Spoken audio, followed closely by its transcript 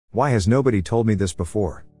Why Has Nobody Told Me This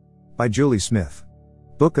Before? By Julie Smith.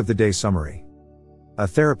 Book of the Day Summary. A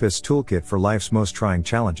therapist's toolkit for life's most trying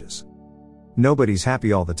challenges. Nobody's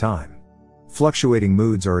happy all the time. Fluctuating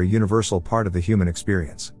moods are a universal part of the human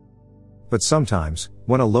experience. But sometimes,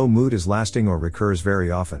 when a low mood is lasting or recurs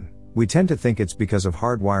very often, we tend to think it's because of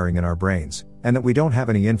hardwiring in our brains, and that we don't have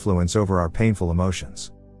any influence over our painful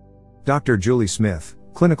emotions. Dr. Julie Smith,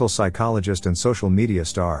 clinical psychologist and social media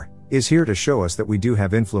star, is here to show us that we do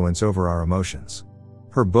have influence over our emotions.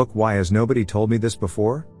 Her book Why Has Nobody Told Me This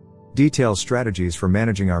Before? Details strategies for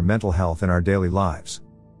managing our mental health in our daily lives.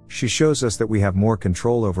 She shows us that we have more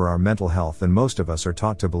control over our mental health than most of us are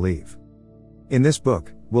taught to believe. In this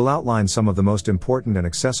book, we'll outline some of the most important and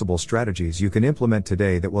accessible strategies you can implement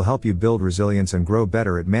today that will help you build resilience and grow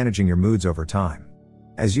better at managing your moods over time.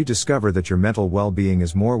 As you discover that your mental well-being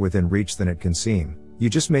is more within reach than it can seem, you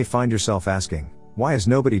just may find yourself asking, why has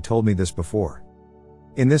nobody told me this before?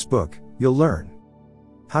 In this book, you'll learn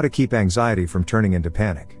how to keep anxiety from turning into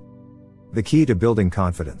panic, the key to building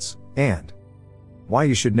confidence, and why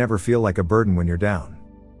you should never feel like a burden when you're down.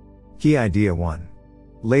 Key Idea 1.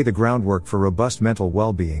 Lay the groundwork for robust mental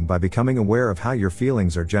well-being by becoming aware of how your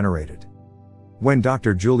feelings are generated. When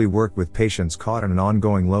Dr. Julie worked with patients caught in an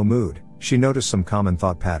ongoing low mood, she noticed some common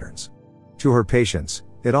thought patterns. To her patients,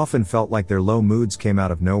 it often felt like their low moods came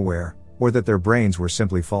out of nowhere, or that their brains were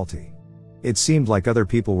simply faulty. It seemed like other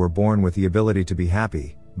people were born with the ability to be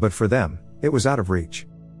happy, but for them, it was out of reach.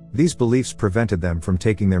 These beliefs prevented them from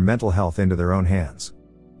taking their mental health into their own hands.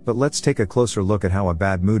 But let's take a closer look at how a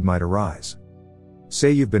bad mood might arise.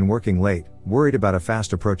 Say you've been working late, worried about a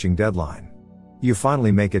fast approaching deadline. You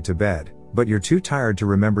finally make it to bed, but you're too tired to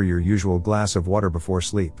remember your usual glass of water before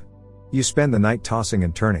sleep. You spend the night tossing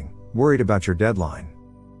and turning, worried about your deadline.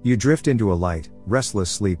 You drift into a light, restless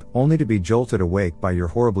sleep, only to be jolted awake by your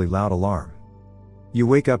horribly loud alarm. You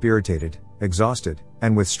wake up irritated, exhausted,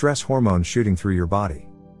 and with stress hormones shooting through your body.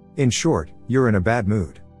 In short, you're in a bad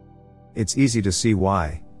mood. It's easy to see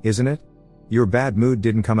why, isn't it? Your bad mood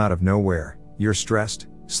didn't come out of nowhere. You're stressed,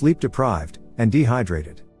 sleep deprived, and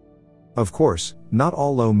dehydrated. Of course, not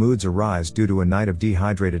all low moods arise due to a night of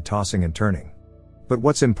dehydrated tossing and turning. But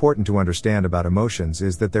what's important to understand about emotions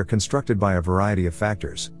is that they're constructed by a variety of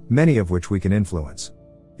factors, many of which we can influence.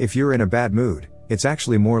 If you're in a bad mood, it's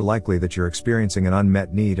actually more likely that you're experiencing an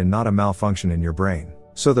unmet need and not a malfunction in your brain.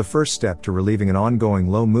 So the first step to relieving an ongoing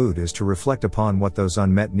low mood is to reflect upon what those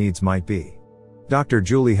unmet needs might be. Dr.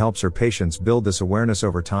 Julie helps her patients build this awareness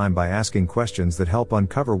over time by asking questions that help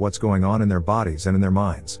uncover what's going on in their bodies and in their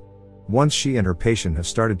minds. Once she and her patient have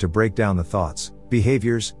started to break down the thoughts,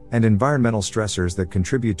 behaviors, and environmental stressors that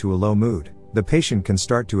contribute to a low mood, the patient can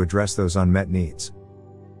start to address those unmet needs.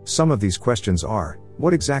 Some of these questions are,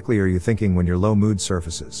 what exactly are you thinking when your low mood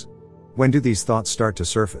surfaces? When do these thoughts start to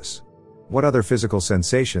surface? What other physical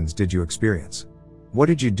sensations did you experience? What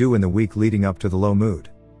did you do in the week leading up to the low mood?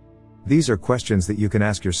 These are questions that you can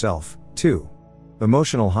ask yourself, too.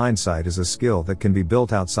 Emotional hindsight is a skill that can be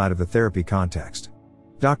built outside of the therapy context.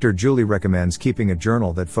 Dr. Julie recommends keeping a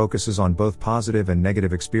journal that focuses on both positive and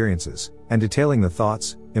negative experiences, and detailing the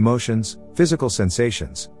thoughts, emotions, physical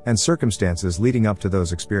sensations, and circumstances leading up to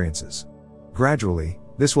those experiences. Gradually,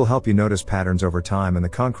 this will help you notice patterns over time and the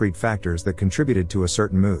concrete factors that contributed to a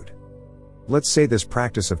certain mood. Let's say this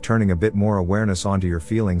practice of turning a bit more awareness onto your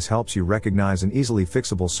feelings helps you recognize an easily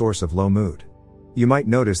fixable source of low mood. You might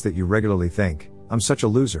notice that you regularly think, I'm such a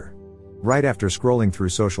loser, right after scrolling through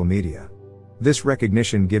social media. This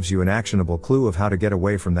recognition gives you an actionable clue of how to get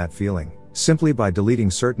away from that feeling, simply by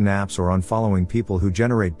deleting certain apps or unfollowing people who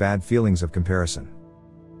generate bad feelings of comparison.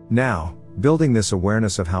 Now, building this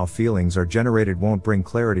awareness of how feelings are generated won't bring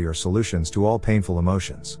clarity or solutions to all painful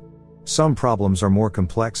emotions. Some problems are more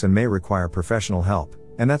complex and may require professional help,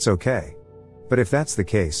 and that's okay. But if that's the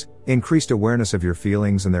case, increased awareness of your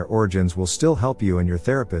feelings and their origins will still help you and your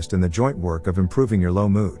therapist in the joint work of improving your low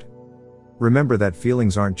mood. Remember that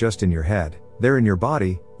feelings aren't just in your head, they're in your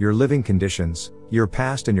body, your living conditions, your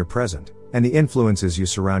past and your present, and the influences you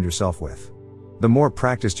surround yourself with. The more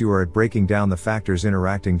practiced you are at breaking down the factors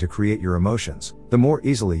interacting to create your emotions, the more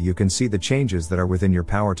easily you can see the changes that are within your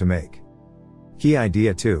power to make. Key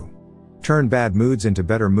Idea 2. Turn bad moods into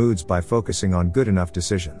better moods by focusing on good enough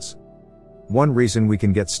decisions. One reason we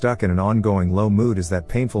can get stuck in an ongoing low mood is that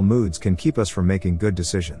painful moods can keep us from making good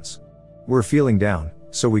decisions. We're feeling down,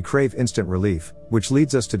 so we crave instant relief, which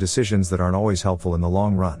leads us to decisions that aren't always helpful in the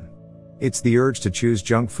long run. It's the urge to choose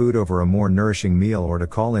junk food over a more nourishing meal or to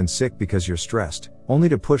call in sick because you're stressed, only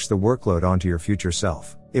to push the workload onto your future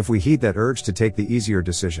self. If we heed that urge to take the easier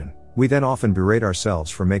decision, we then often berate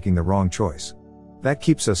ourselves for making the wrong choice. That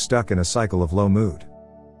keeps us stuck in a cycle of low mood.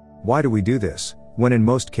 Why do we do this, when in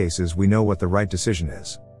most cases we know what the right decision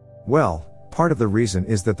is? Well, part of the reason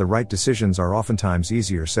is that the right decisions are oftentimes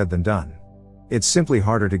easier said than done. It's simply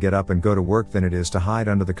harder to get up and go to work than it is to hide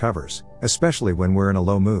under the covers, especially when we're in a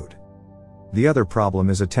low mood. The other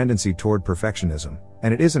problem is a tendency toward perfectionism,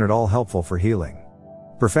 and it isn't at all helpful for healing.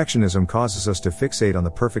 Perfectionism causes us to fixate on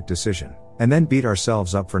the perfect decision, and then beat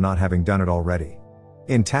ourselves up for not having done it already.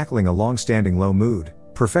 In tackling a long-standing low mood,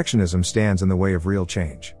 perfectionism stands in the way of real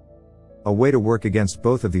change. A way to work against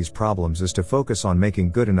both of these problems is to focus on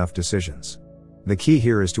making good enough decisions. The key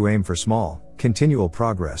here is to aim for small, continual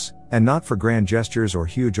progress, and not for grand gestures or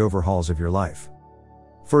huge overhauls of your life.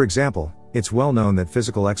 For example, it's well known that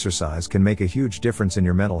physical exercise can make a huge difference in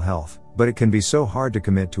your mental health, but it can be so hard to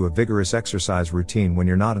commit to a vigorous exercise routine when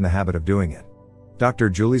you're not in the habit of doing it.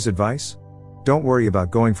 Dr. Julie's advice? Don't worry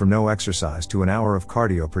about going from no exercise to an hour of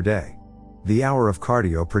cardio per day. The hour of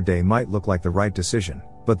cardio per day might look like the right decision,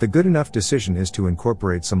 but the good enough decision is to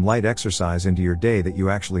incorporate some light exercise into your day that you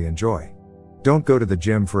actually enjoy. Don't go to the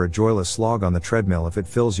gym for a joyless slog on the treadmill if it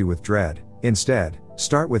fills you with dread. Instead,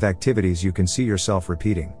 start with activities you can see yourself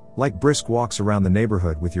repeating, like brisk walks around the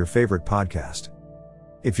neighborhood with your favorite podcast.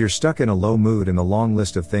 If you're stuck in a low mood and the long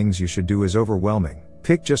list of things you should do is overwhelming,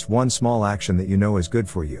 pick just one small action that you know is good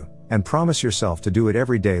for you, and promise yourself to do it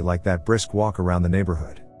every day, like that brisk walk around the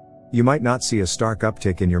neighborhood. You might not see a stark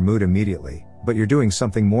uptick in your mood immediately, but you're doing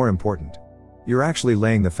something more important. You're actually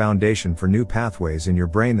laying the foundation for new pathways in your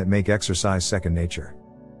brain that make exercise second nature.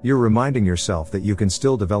 You're reminding yourself that you can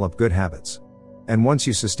still develop good habits. And once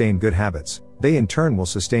you sustain good habits, they in turn will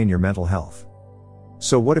sustain your mental health.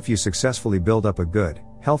 So what if you successfully build up a good,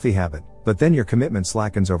 healthy habit, but then your commitment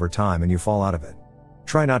slackens over time and you fall out of it?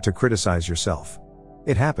 Try not to criticize yourself.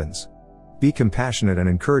 It happens. Be compassionate and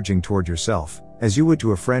encouraging toward yourself, as you would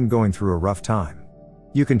to a friend going through a rough time.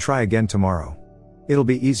 You can try again tomorrow. It'll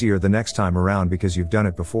be easier the next time around because you've done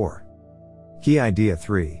it before. Key idea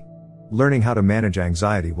 3. Learning how to manage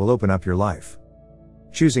anxiety will open up your life.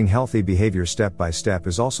 Choosing healthy behavior step by step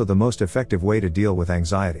is also the most effective way to deal with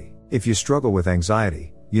anxiety. If you struggle with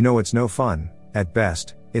anxiety, you know it's no fun. At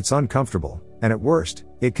best, it's uncomfortable, and at worst,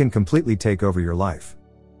 it can completely take over your life.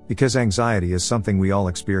 Because anxiety is something we all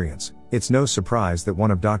experience, it's no surprise that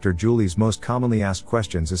one of Dr. Julie's most commonly asked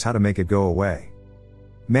questions is how to make it go away.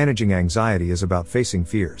 Managing anxiety is about facing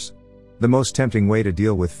fears. The most tempting way to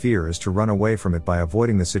deal with fear is to run away from it by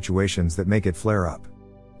avoiding the situations that make it flare up.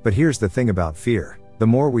 But here's the thing about fear: the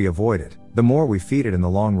more we avoid it, the more we feed it in the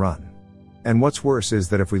long run. And what's worse is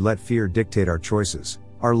that if we let fear dictate our choices,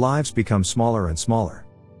 our lives become smaller and smaller.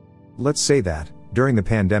 Let's say that, during the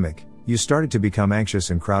pandemic, you started to become anxious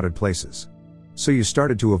in crowded places. So you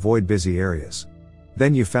started to avoid busy areas.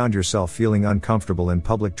 Then you found yourself feeling uncomfortable in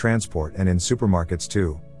public transport and in supermarkets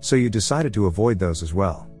too, so you decided to avoid those as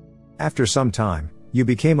well. After some time, you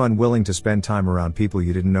became unwilling to spend time around people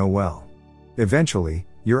you didn't know well. Eventually,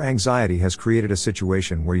 your anxiety has created a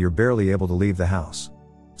situation where you're barely able to leave the house.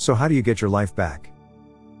 So how do you get your life back?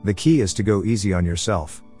 The key is to go easy on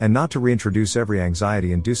yourself, and not to reintroduce every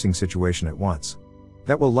anxiety-inducing situation at once.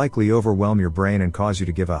 That will likely overwhelm your brain and cause you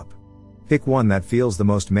to give up. Pick one that feels the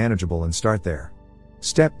most manageable and start there.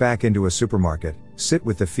 Step back into a supermarket, sit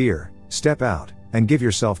with the fear, step out, and give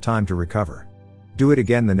yourself time to recover. Do it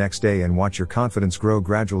again the next day and watch your confidence grow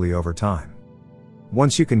gradually over time.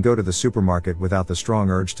 Once you can go to the supermarket without the strong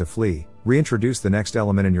urge to flee, reintroduce the next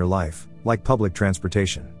element in your life, like public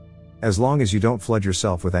transportation. As long as you don't flood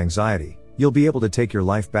yourself with anxiety, you'll be able to take your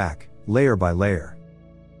life back, layer by layer.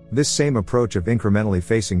 This same approach of incrementally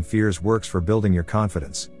facing fears works for building your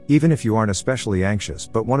confidence, even if you aren't especially anxious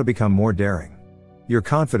but want to become more daring. Your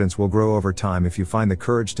confidence will grow over time if you find the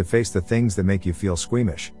courage to face the things that make you feel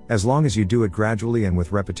squeamish, as long as you do it gradually and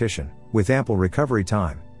with repetition, with ample recovery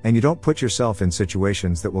time, and you don't put yourself in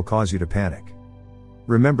situations that will cause you to panic.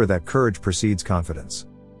 Remember that courage precedes confidence.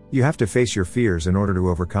 You have to face your fears in order to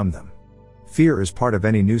overcome them. Fear is part of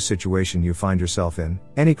any new situation you find yourself in,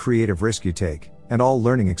 any creative risk you take, and all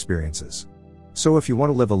learning experiences. So if you want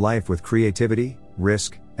to live a life with creativity,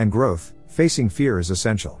 risk, and growth, facing fear is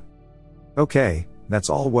essential. Okay, that's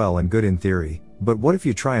all well and good in theory, but what if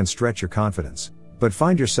you try and stretch your confidence, but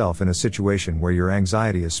find yourself in a situation where your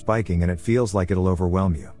anxiety is spiking and it feels like it'll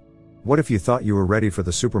overwhelm you? What if you thought you were ready for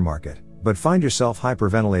the supermarket, but find yourself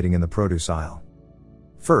hyperventilating in the produce aisle?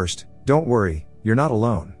 First, don't worry, you're not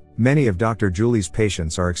alone. Many of Dr. Julie's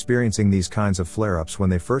patients are experiencing these kinds of flare-ups when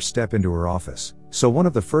they first step into her office, so one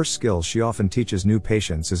of the first skills she often teaches new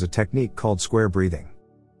patients is a technique called square breathing.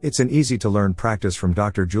 It's an easy-to-learn practice from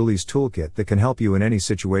Dr. Julie's toolkit that can help you in any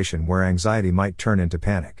situation where anxiety might turn into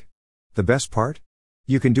panic. The best part?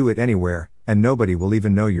 You can do it anywhere, and nobody will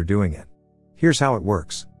even know you're doing it. Here's how it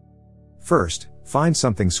works. First, find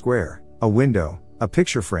something square, a window, a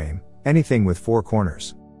picture frame, anything with 4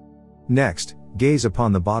 corners. Next, gaze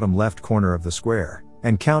upon the bottom left corner of the square,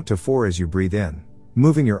 and count to 4 as you breathe in,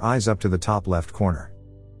 moving your eyes up to the top left corner.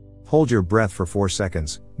 Hold your breath for 4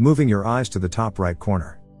 seconds, moving your eyes to the top right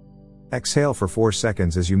corner. Exhale for 4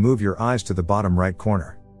 seconds as you move your eyes to the bottom right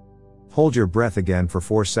corner. Hold your breath again for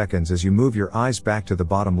 4 seconds as you move your eyes back to the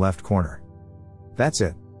bottom left corner. That's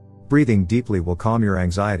it. Breathing deeply will calm your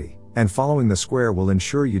anxiety, and following the square will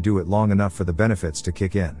ensure you do it long enough for the benefits to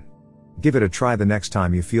kick in. Give it a try the next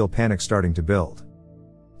time you feel panic starting to build.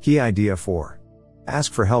 Key idea 4.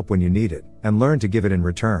 Ask for help when you need it, and learn to give it in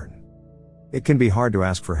return. It can be hard to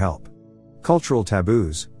ask for help. Cultural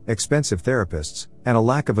taboos, expensive therapists, and a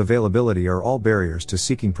lack of availability are all barriers to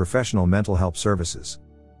seeking professional mental health services.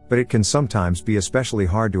 But it can sometimes be especially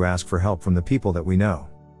hard to ask for help from the people that we know.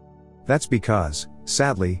 That's because,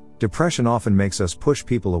 sadly, depression often makes us push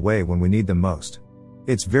people away when we need them most.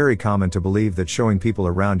 It's very common to believe that showing people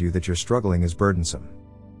around you that you're struggling is burdensome.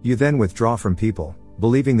 You then withdraw from people,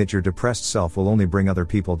 believing that your depressed self will only bring other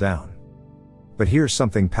people down. But here's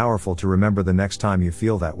something powerful to remember the next time you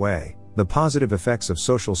feel that way: the positive effects of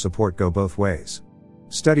social support go both ways.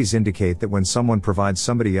 Studies indicate that when someone provides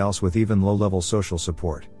somebody else with even low-level social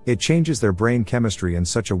support, it changes their brain chemistry in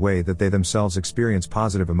such a way that they themselves experience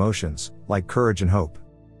positive emotions, like courage and hope.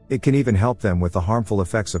 It can even help them with the harmful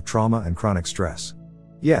effects of trauma and chronic stress.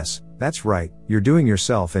 Yes, that's right, you're doing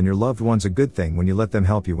yourself and your loved ones a good thing when you let them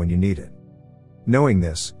help you when you need it. Knowing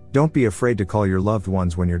this, don't be afraid to call your loved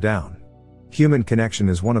ones when you're down. Human connection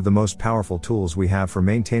is one of the most powerful tools we have for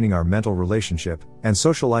maintaining our mental relationship, and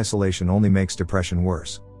social isolation only makes depression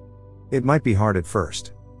worse. It might be hard at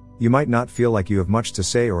first. You might not feel like you have much to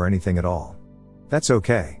say or anything at all. That's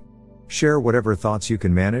okay. Share whatever thoughts you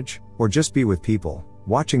can manage, or just be with people,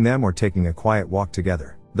 watching them or taking a quiet walk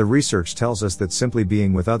together. The research tells us that simply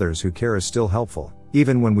being with others who care is still helpful,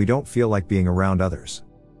 even when we don't feel like being around others.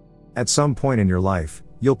 At some point in your life,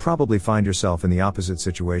 you'll probably find yourself in the opposite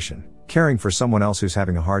situation, caring for someone else who's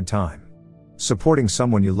having a hard time. Supporting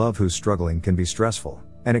someone you love who's struggling can be stressful,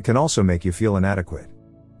 and it can also make you feel inadequate.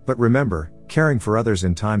 But remember, caring for others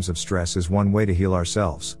in times of stress is one way to heal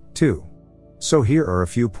ourselves, too. So here are a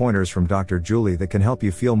few pointers from Dr. Julie that can help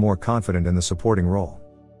you feel more confident in the supporting role.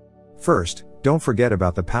 First, don't forget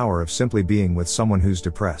about the power of simply being with someone who's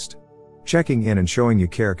depressed. Checking in and showing you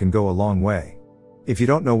care can go a long way. If you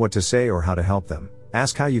don't know what to say or how to help them,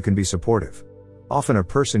 ask how you can be supportive. Often a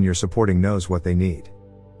person you're supporting knows what they need.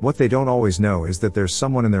 What they don't always know is that there's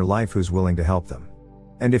someone in their life who's willing to help them.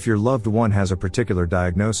 And if your loved one has a particular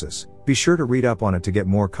diagnosis, be sure to read up on it to get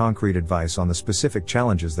more concrete advice on the specific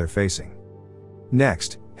challenges they're facing.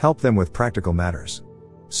 Next, help them with practical matters.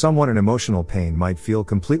 Someone in emotional pain might feel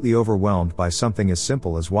completely overwhelmed by something as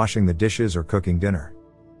simple as washing the dishes or cooking dinner.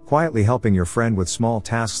 Quietly helping your friend with small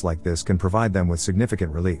tasks like this can provide them with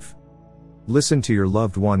significant relief. Listen to your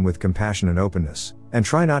loved one with compassion and openness, and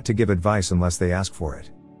try not to give advice unless they ask for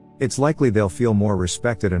it. It's likely they'll feel more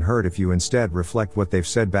respected and heard if you instead reflect what they've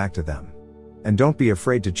said back to them. And don't be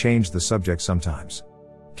afraid to change the subject sometimes.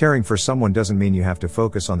 Caring for someone doesn't mean you have to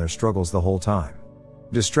focus on their struggles the whole time.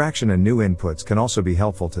 Distraction and new inputs can also be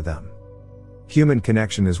helpful to them. Human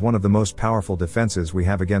connection is one of the most powerful defenses we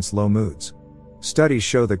have against low moods. Studies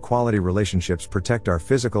show that quality relationships protect our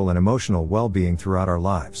physical and emotional well-being throughout our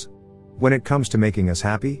lives. When it comes to making us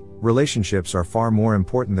happy, relationships are far more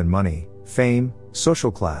important than money, fame,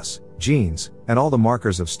 social class, genes, and all the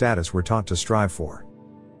markers of status we're taught to strive for.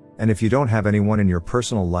 And if you don't have anyone in your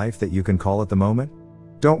personal life that you can call at the moment,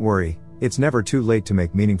 don't worry, it's never too late to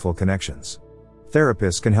make meaningful connections.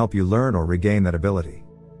 Therapists can help you learn or regain that ability.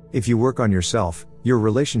 If you work on yourself, your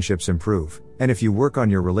relationships improve, and if you work on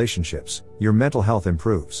your relationships, your mental health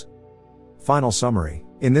improves. Final summary.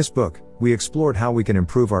 In this book, we explored how we can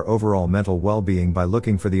improve our overall mental well-being by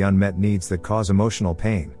looking for the unmet needs that cause emotional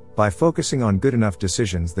pain, by focusing on good enough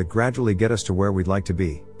decisions that gradually get us to where we'd like to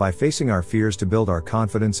be, by facing our fears to build our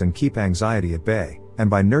confidence and keep anxiety at bay, and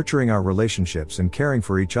by nurturing our relationships and caring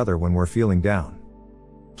for each other when we're feeling down.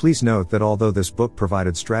 Please note that although this book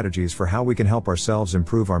provided strategies for how we can help ourselves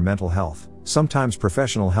improve our mental health, sometimes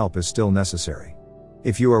professional help is still necessary.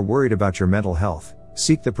 If you are worried about your mental health,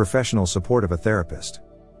 seek the professional support of a therapist.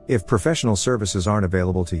 If professional services aren't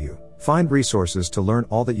available to you, find resources to learn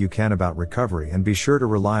all that you can about recovery and be sure to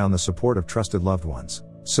rely on the support of trusted loved ones.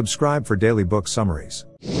 Subscribe for daily book summaries.